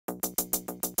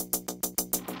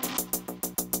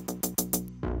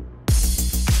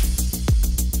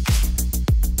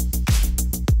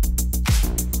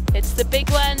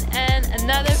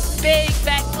big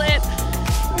backflip.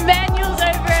 Manuals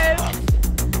over him.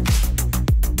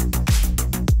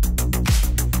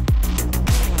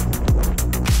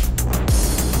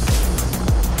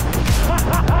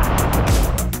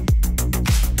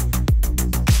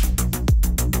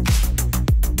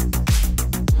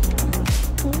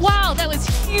 Wow, that was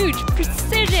huge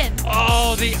precision.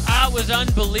 Oh, the out was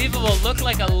unbelievable. Looked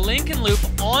like a Lincoln loop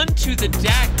onto the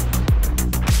deck.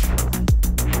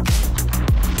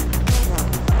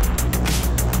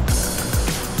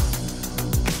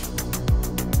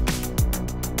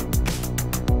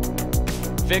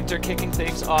 Victor kicking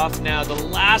things off now. The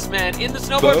last man in the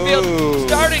snowboard field,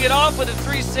 starting it off with a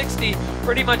 360,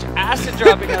 pretty much acid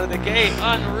dropping out of the gate.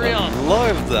 Unreal. I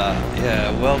love that. Yeah,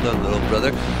 well done, little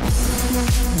brother.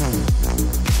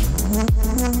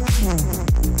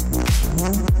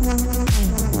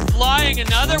 Flying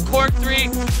another cork 3,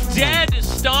 dead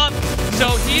stomp. So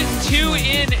he's 2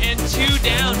 in and 2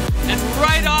 down. And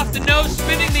right off the nose,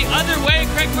 spinning the other way,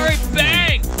 Craig Murray,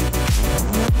 bang!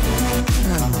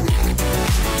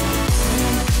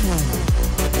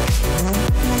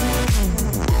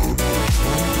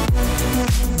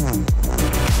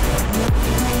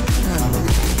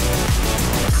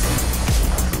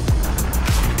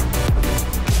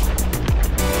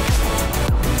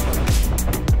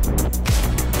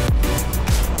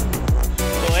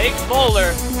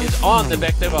 Bowler is on the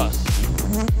back of us.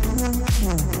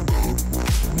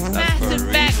 Massive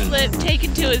backflip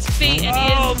taken to his feet, and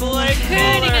he is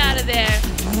hurting out of there.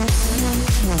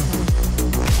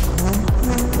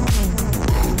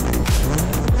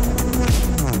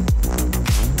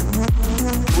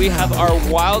 We have our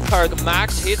wild card,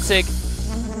 Max Hitzig.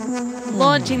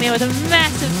 Launching there with a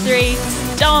massive 3,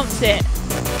 stomps it.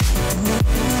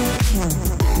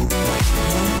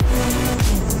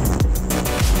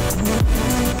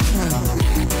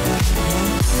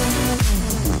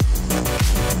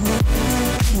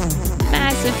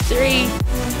 Massive 3.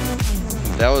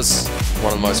 That was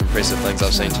one of the most impressive things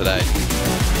I've seen today.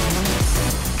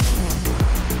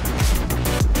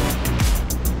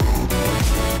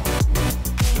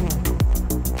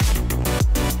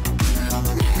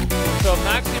 So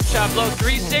Maxim Chabot,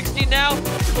 360 now,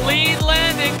 clean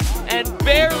landing and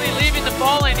barely leaving the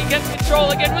ball lane. He gets control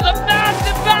again with a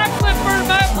massive backflip for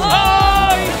Max.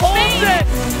 Oh, he holds it!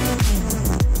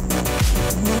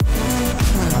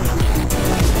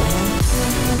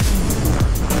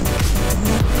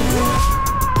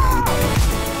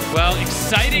 Well,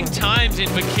 exciting times in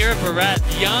Bakira Barrett.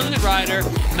 Young rider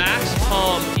Max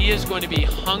Palm, he is going to be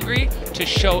hungry to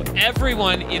show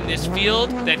everyone in this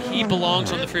field that he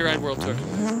belongs on the Freeride World Tour.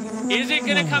 Is it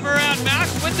going to come around?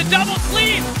 Max with the double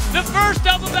clean, the first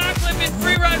double backflip in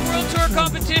Freeride World Tour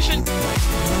competition.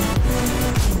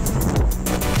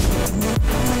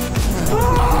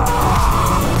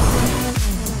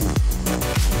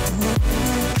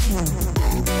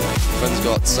 Finn's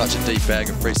got such a deep bag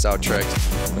of freestyle tricks.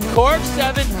 Cork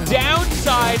 7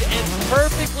 downside and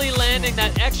perfectly landing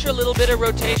that extra little bit of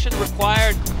rotation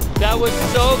required. That was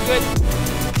so good.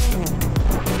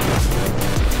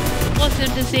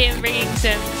 Awesome to see him bringing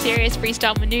some serious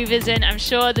freestyle maneuvers in. I'm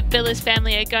sure the Billis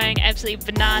family are going absolutely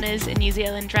bananas in New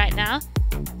Zealand right now.